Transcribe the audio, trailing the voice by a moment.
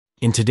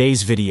In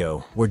today's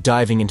video, we're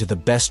diving into the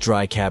best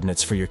dry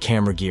cabinets for your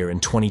camera gear in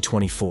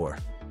 2024.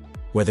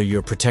 Whether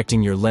you're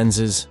protecting your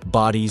lenses,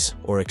 bodies,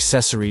 or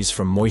accessories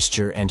from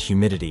moisture and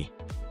humidity,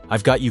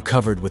 I've got you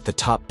covered with the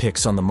top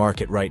picks on the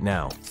market right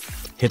now.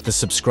 Hit the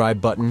subscribe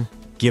button,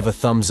 give a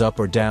thumbs up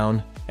or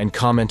down, and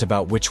comment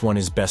about which one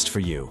is best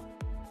for you.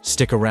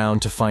 Stick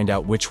around to find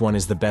out which one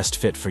is the best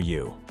fit for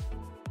you.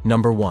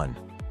 Number 1.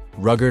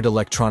 Ruggard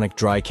Electronic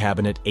Dry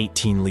Cabinet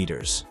 18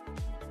 liters.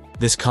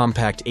 This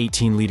compact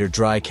 18-liter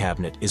dry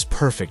cabinet is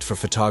perfect for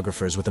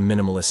photographers with a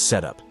minimalist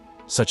setup,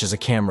 such as a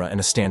camera and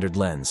a standard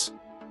lens.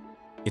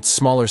 Its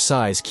smaller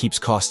size keeps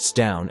costs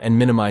down and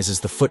minimizes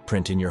the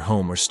footprint in your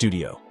home or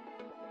studio.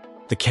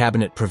 The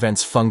cabinet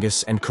prevents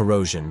fungus and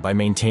corrosion by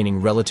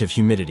maintaining relative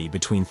humidity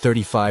between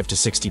 35 to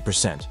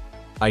 60%,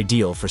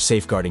 ideal for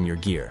safeguarding your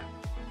gear.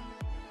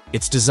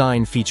 Its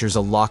design features a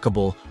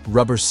lockable,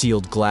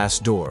 rubber-sealed glass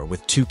door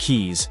with 2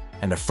 keys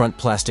and a front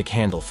plastic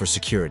handle for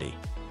security.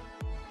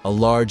 A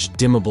large,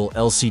 dimmable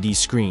LCD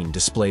screen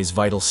displays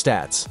vital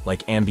stats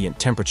like ambient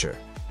temperature,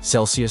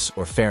 Celsius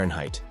or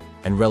Fahrenheit,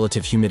 and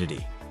relative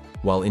humidity,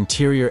 while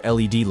interior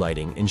LED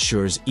lighting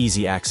ensures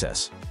easy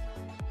access.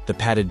 The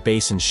padded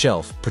base and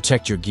shelf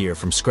protect your gear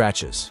from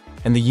scratches,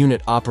 and the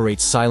unit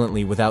operates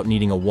silently without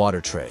needing a water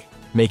tray,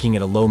 making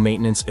it a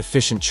low-maintenance,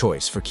 efficient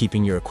choice for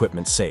keeping your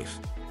equipment safe.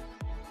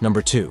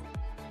 Number 2.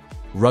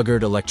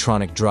 Ruggard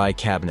Electronic Dry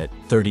Cabinet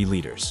 30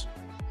 liters.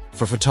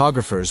 For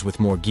photographers with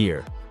more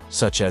gear,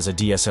 such as a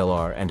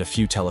DSLR and a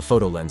few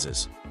telephoto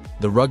lenses,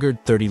 the Ruggard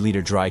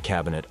 30-liter dry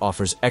cabinet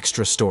offers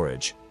extra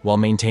storage while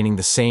maintaining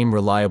the same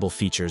reliable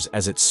features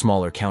as its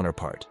smaller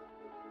counterpart.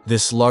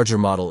 This larger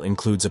model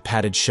includes a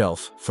padded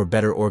shelf for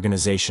better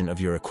organization of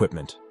your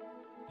equipment.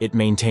 It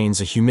maintains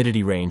a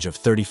humidity range of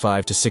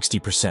 35 to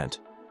 60%,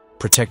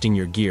 protecting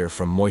your gear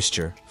from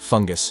moisture,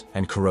 fungus,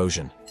 and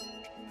corrosion.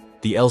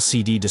 The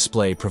LCD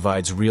display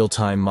provides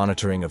real-time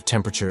monitoring of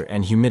temperature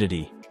and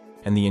humidity,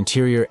 and the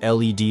interior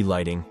LED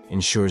lighting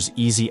ensures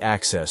easy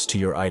access to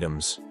your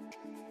items.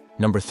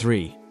 Number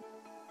 3.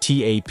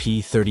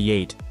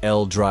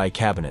 TAP38L Dry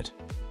Cabinet.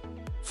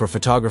 For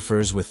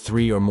photographers with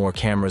 3 or more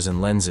cameras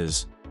and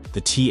lenses,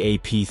 the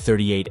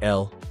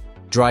TAP38L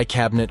Dry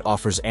Cabinet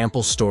offers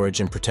ample storage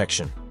and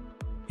protection.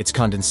 Its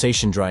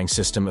condensation drying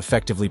system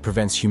effectively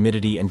prevents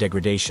humidity and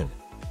degradation,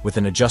 with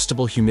an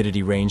adjustable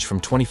humidity range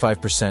from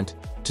 25%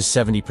 to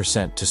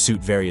 70% to suit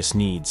various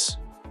needs.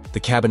 The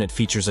cabinet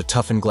features a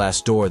toughened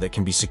glass door that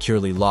can be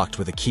securely locked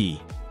with a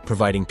key,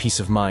 providing peace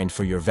of mind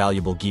for your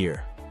valuable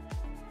gear.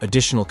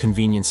 Additional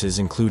conveniences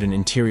include an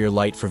interior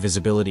light for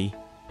visibility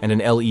and an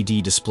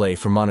LED display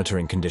for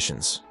monitoring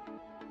conditions.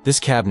 This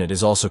cabinet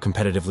is also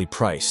competitively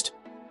priced,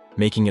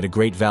 making it a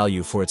great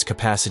value for its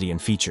capacity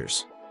and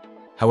features.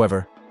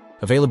 However,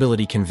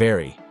 availability can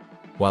vary.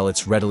 While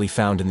it's readily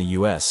found in the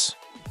US,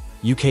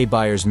 UK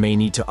buyers may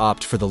need to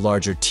opt for the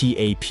larger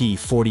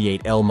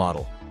TAP48L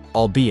model,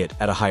 albeit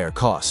at a higher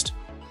cost.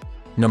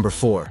 Number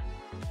 4.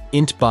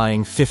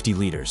 Intbuying 50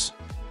 liters.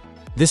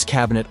 This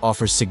cabinet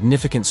offers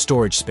significant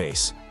storage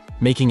space,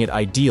 making it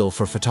ideal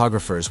for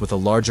photographers with a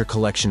larger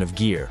collection of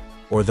gear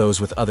or those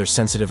with other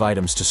sensitive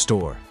items to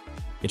store.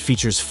 It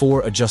features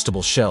 4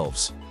 adjustable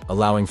shelves,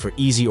 allowing for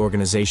easy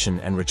organization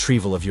and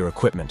retrieval of your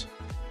equipment.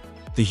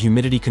 The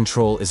humidity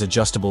control is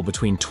adjustable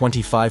between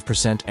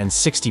 25% and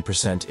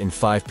 60% in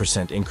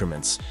 5%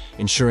 increments,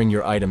 ensuring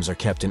your items are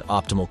kept in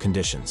optimal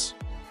conditions.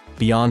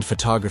 Beyond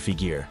photography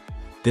gear,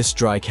 this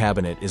dry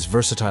cabinet is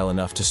versatile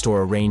enough to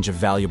store a range of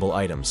valuable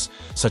items,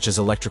 such as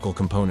electrical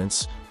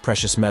components,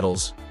 precious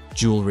metals,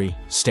 jewelry,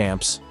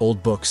 stamps,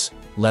 old books,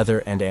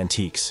 leather, and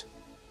antiques.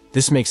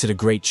 This makes it a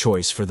great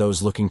choice for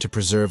those looking to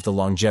preserve the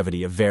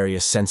longevity of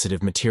various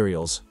sensitive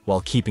materials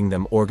while keeping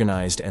them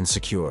organized and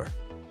secure.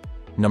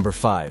 Number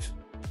 5.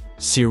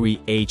 Sirui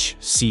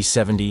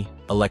HC70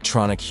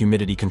 Electronic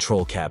Humidity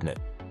Control Cabinet.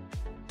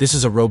 This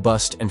is a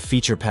robust and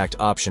feature-packed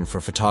option for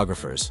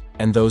photographers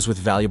and those with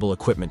valuable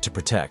equipment to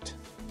protect.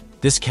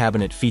 This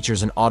cabinet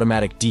features an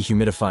automatic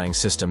dehumidifying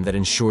system that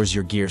ensures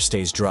your gear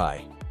stays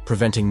dry,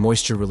 preventing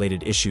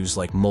moisture-related issues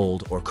like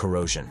mold or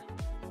corrosion.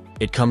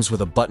 It comes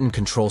with a button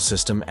control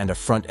system and a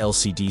front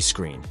LCD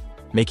screen,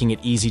 making it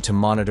easy to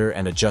monitor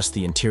and adjust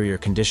the interior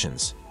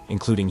conditions,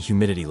 including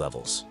humidity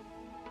levels.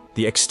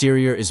 The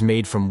exterior is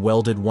made from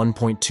welded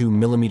 1.2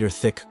 mm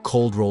thick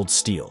cold-rolled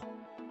steel,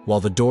 while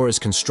the door is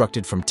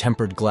constructed from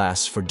tempered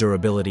glass for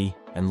durability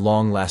and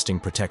long-lasting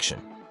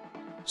protection.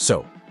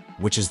 So,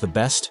 which is the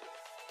best?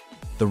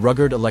 The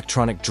Ruggard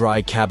Electronic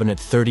Dry Cabinet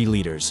 30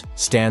 liters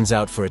stands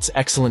out for its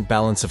excellent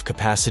balance of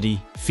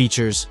capacity,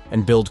 features,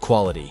 and build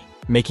quality,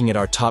 making it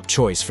our top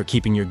choice for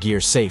keeping your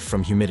gear safe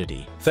from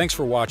humidity. Thanks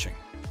for watching.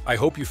 I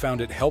hope you found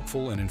it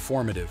helpful and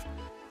informative.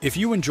 If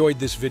you enjoyed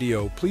this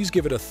video, please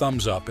give it a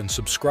thumbs up and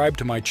subscribe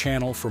to my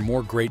channel for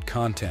more great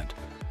content.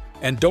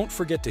 And don't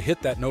forget to hit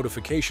that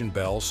notification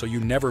bell so you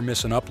never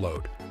miss an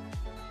upload.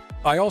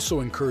 I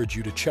also encourage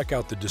you to check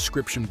out the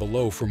description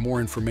below for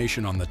more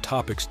information on the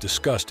topics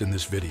discussed in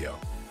this video.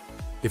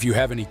 If you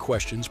have any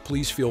questions,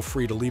 please feel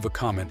free to leave a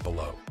comment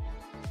below.